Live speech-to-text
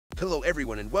Hello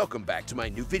everyone and welcome back to my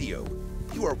new video.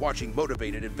 You are watching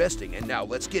Motivated Investing, and now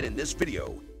let's get in this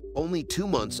video. Only 2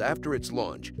 months after its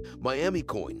launch, Miami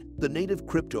Coin, the native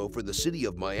crypto for the city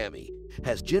of Miami,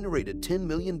 has generated $10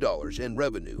 million in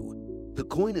revenue. The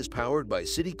coin is powered by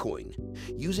Citicoin,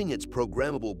 using its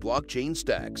programmable blockchain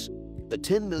stacks. The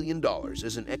 $10 million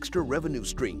is an extra revenue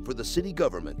stream for the city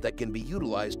government that can be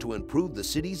utilized to improve the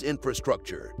city's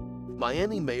infrastructure.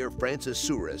 Miami Mayor Francis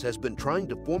Suarez has been trying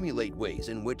to formulate ways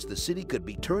in which the city could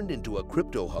be turned into a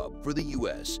crypto hub for the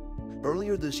U.S.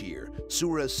 Earlier this year,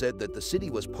 Suarez said that the city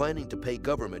was planning to pay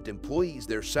government employees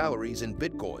their salaries in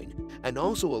Bitcoin and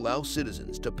also allow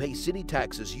citizens to pay city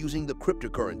taxes using the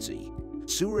cryptocurrency.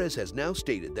 Suarez has now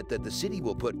stated that the city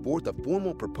will put forth a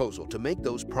formal proposal to make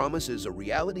those promises a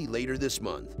reality later this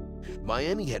month.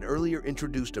 Miami had earlier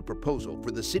introduced a proposal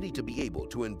for the city to be able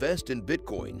to invest in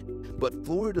Bitcoin, but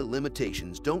Florida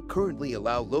limitations don't currently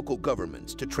allow local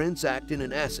governments to transact in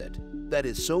an asset that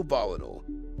is so volatile.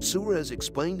 Suarez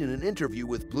explained in an interview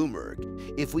with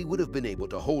Bloomberg, "If we would have been able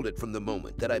to hold it from the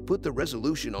moment that I put the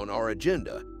resolution on our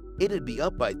agenda, it'd be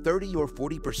up by 30 or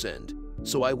 40%,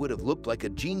 so I would have looked like a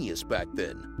genius back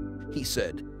then," he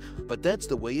said. But that's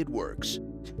the way it works.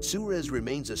 Suarez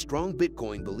remains a strong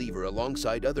Bitcoin believer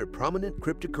alongside other prominent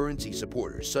cryptocurrency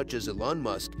supporters such as Elon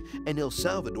Musk and El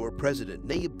Salvador President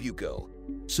Nayib Bukele.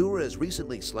 Suarez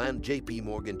recently slammed JP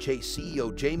Morgan Chase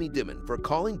CEO Jamie Dimon for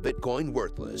calling Bitcoin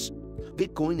worthless.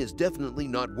 "Bitcoin is definitely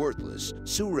not worthless,"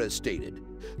 Suarez stated,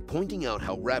 pointing out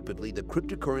how rapidly the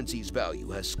cryptocurrency's value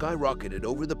has skyrocketed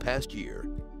over the past year.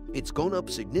 "It's gone up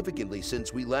significantly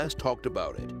since we last talked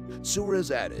about it," Suarez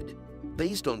added.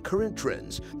 Based on current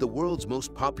trends, the world's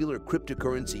most popular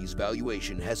cryptocurrency's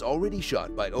valuation has already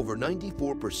shot by over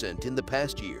 94% in the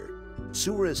past year.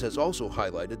 Suarez has also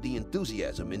highlighted the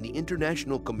enthusiasm in the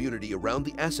international community around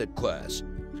the asset class.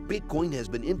 Bitcoin has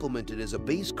been implemented as a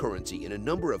base currency in a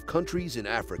number of countries in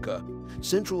Africa,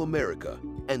 Central America,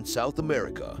 and South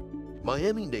America.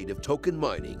 Miami native token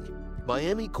mining.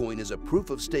 Miami Coin is a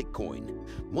proof-of-stake coin.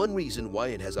 One reason why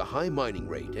it has a high mining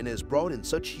rate and has brought in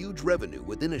such huge revenue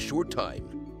within a short time.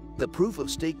 The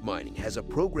proof-of-stake mining has a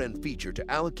programmed feature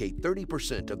to allocate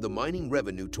 30% of the mining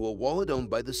revenue to a wallet owned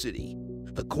by the city.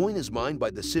 The coin is mined by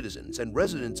the citizens and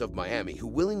residents of Miami who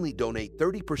willingly donate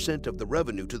 30% of the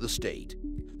revenue to the state.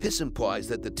 This implies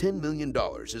that the $10 million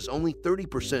is only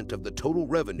 30% of the total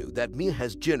revenue that MIA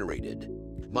has generated.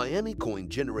 Miami Coin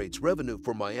generates revenue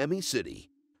for Miami City.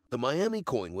 The Miami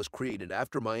Coin was created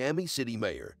after Miami City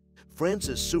Mayor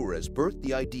Francis Suarez birthed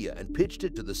the idea and pitched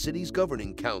it to the city's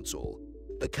governing council.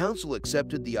 The council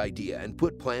accepted the idea and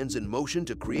put plans in motion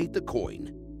to create the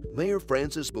coin. Mayor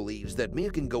Francis believes that MIA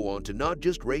can go on to not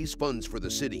just raise funds for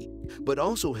the city, but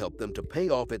also help them to pay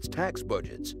off its tax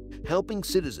budgets, helping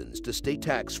citizens to stay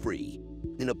tax-free.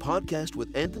 In a podcast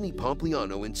with Anthony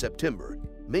Pompliano in September,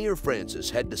 Mayor Francis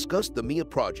had discussed the MIA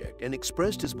project and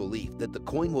expressed his belief that the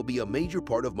coin will be a major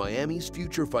part of Miami's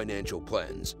future financial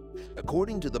plans.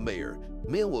 According to the mayor,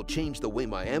 MIA will change the way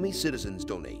Miami citizens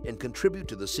donate and contribute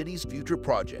to the city's future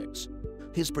projects.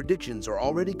 His predictions are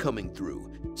already coming through,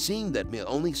 seeing that MIA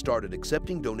only started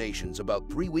accepting donations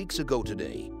about 3 weeks ago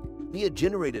today. MIA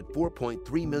generated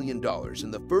 $4.3 million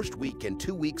in the first week, and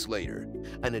 2 weeks later,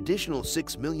 an additional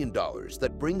 $6 million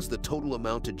that brings the total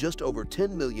amount to just over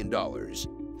 $10 million.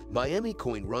 Miami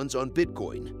Coin runs on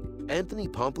Bitcoin. Anthony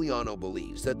Pompliano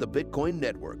believes that the Bitcoin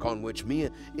network on which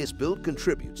MIA is built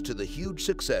contributes to the huge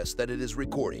success that it is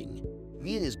recording.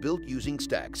 MIA is built using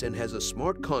Stacks and has a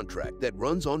smart contract that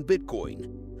runs on Bitcoin.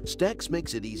 Stacks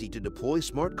makes it easy to deploy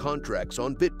smart contracts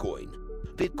on Bitcoin.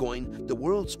 Bitcoin, the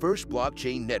world's first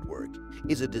blockchain network,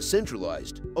 is a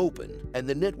decentralized, open, and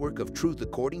the network of truth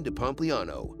according to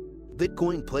Pompliano.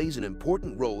 Bitcoin plays an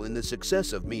important role in the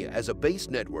success of MIA as a base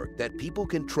network that people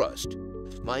can trust.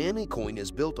 Miami Coin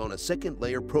is built on a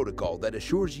second-layer protocol that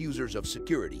assures users of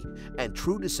security and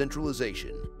true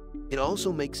decentralization. It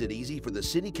also makes it easy for the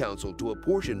city council to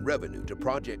apportion revenue to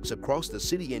projects across the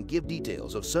city and give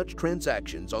details of such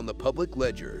transactions on the public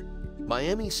ledger.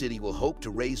 Miami City will hope to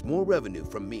raise more revenue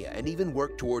from MIA and even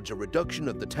work towards a reduction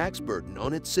of the tax burden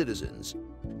on its citizens.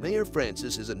 Mayor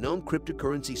Francis is a known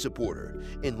cryptocurrency supporter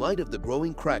in light of the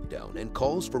growing crackdown and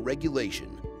calls for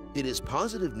regulation. It is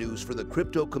positive news for the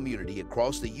crypto community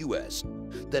across the U.S.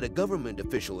 that a government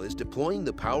official is deploying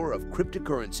the power of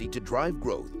cryptocurrency to drive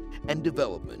growth and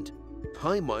development.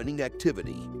 High mining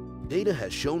activity. Data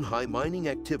has shown high mining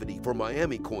activity for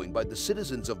Miami Coin by the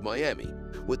citizens of Miami,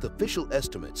 with official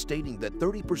estimates stating that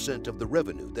 30% of the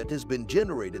revenue that has been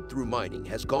generated through mining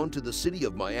has gone to the city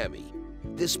of Miami.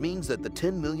 This means that the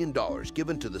 $10 million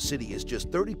given to the city is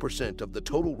just 30% of the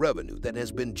total revenue that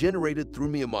has been generated through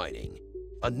MIA mining.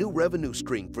 A new revenue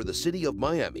stream for the city of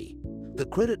Miami. The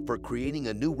credit for creating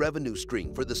a new revenue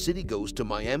stream for the city goes to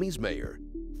Miami's mayor,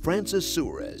 Francis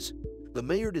Suarez. The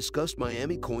mayor discussed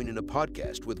Miami Coin in a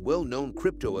podcast with well-known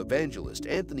crypto evangelist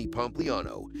Anthony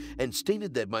Pompliano and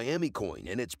stated that Miami Coin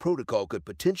and its protocol could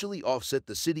potentially offset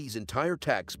the city's entire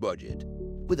tax budget.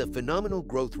 With a phenomenal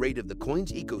growth rate of the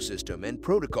coin's ecosystem and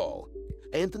protocol,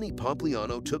 Anthony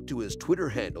Pompliano took to his Twitter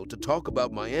handle to talk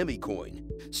about Miami Coin,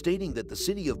 stating that the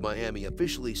city of Miami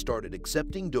officially started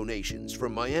accepting donations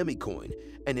from Miami Coin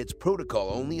and its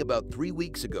protocol only about 3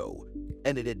 weeks ago,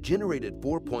 and it had generated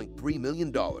 $4.3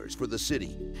 million for the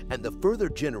city, and the further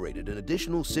generated an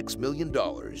additional $6 million.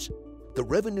 The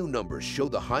revenue numbers show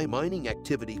the high mining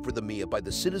activity for the MIA by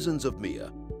the citizens of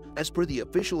MIA. As per the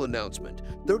official announcement,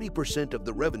 30% of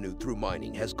the revenue through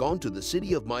mining has gone to the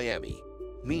city of Miami,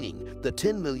 meaning the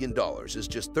 $10 million is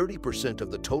just 30% of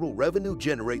the total revenue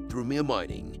generated through MIA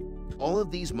mining. All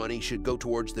of these money should go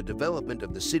towards the development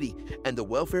of the city and the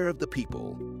welfare of the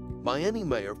people. Miami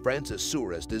Mayor Francis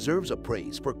Suarez deserves a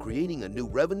praise for creating a new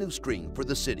revenue stream for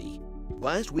the city.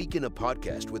 Last week in a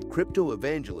podcast with crypto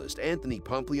evangelist Anthony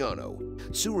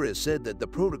Pompliano, Suarez said that the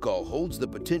protocol holds the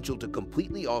potential to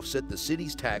completely offset the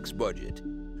city's tax budget.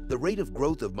 The rate of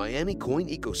growth of Miami Coin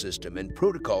ecosystem and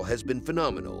protocol has been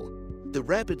phenomenal. The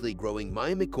rapidly growing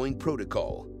Miami Coin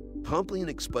protocol. Pomplian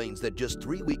explains that just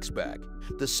 3 weeks back,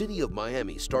 the city of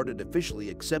Miami started officially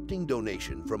accepting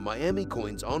donation from Miami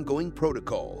Coin's ongoing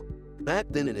protocol. Back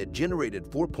then it had generated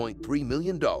 $4.3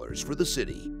 million for the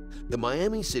city. The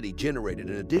Miami city generated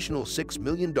an additional $6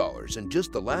 million in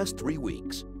just the last 3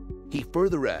 weeks. He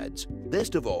further adds,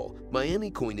 best of all,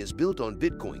 Miami Coin is built on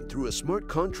Bitcoin through a smart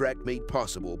contract made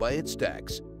possible by its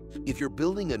stacks. If you're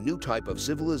building a new type of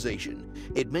civilization,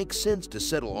 it makes sense to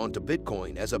settle onto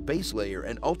Bitcoin as a base layer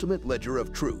and ultimate ledger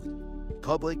of truth.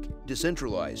 Public,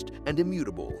 decentralized, and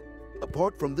immutable.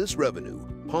 Apart from this revenue,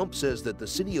 Pomp says that the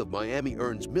city of Miami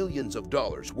earns millions of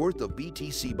dollars worth of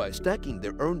BTC by stacking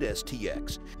their earned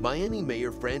STX. Miami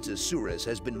Mayor Francis Suarez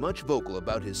has been much vocal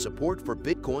about his support for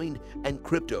Bitcoin and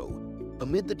crypto.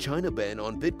 Amid the China ban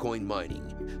on Bitcoin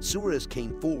mining, Suarez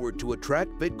came forward to attract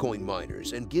Bitcoin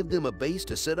miners and give them a base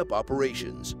to set up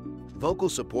operations. Vocal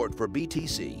support for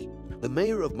BTC. The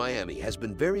mayor of Miami has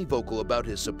been very vocal about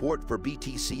his support for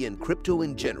BTC and crypto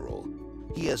in general.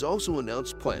 He has also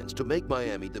announced plans to make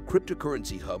Miami the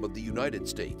cryptocurrency hub of the United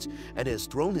States and has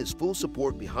thrown his full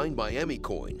support behind Miami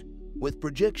Coin, with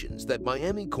projections that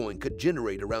Miami Coin could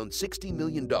generate around $60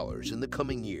 million in the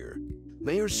coming year.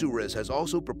 Mayor Suarez has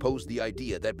also proposed the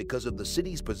idea that because of the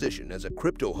city's position as a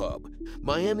crypto hub,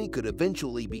 Miami could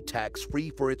eventually be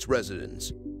tax-free for its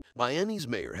residents. Miami's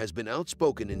mayor has been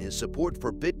outspoken in his support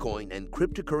for Bitcoin and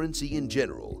cryptocurrency in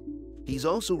general. He's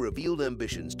also revealed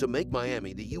ambitions to make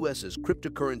Miami the US's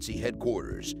cryptocurrency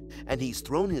headquarters, and he's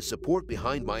thrown his support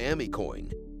behind Miami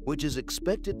Coin, which is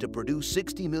expected to produce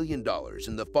 $60 million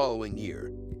in the following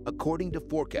year, according to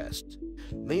forecasts.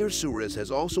 Mayor Suarez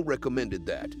has also recommended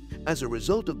that, as a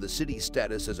result of the city's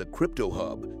status as a crypto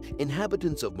hub,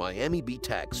 inhabitants of Miami be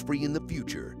tax-free in the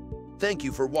future. Thank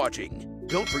you for watching.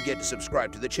 Don't forget to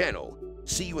subscribe to the channel.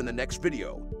 See you in the next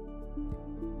video.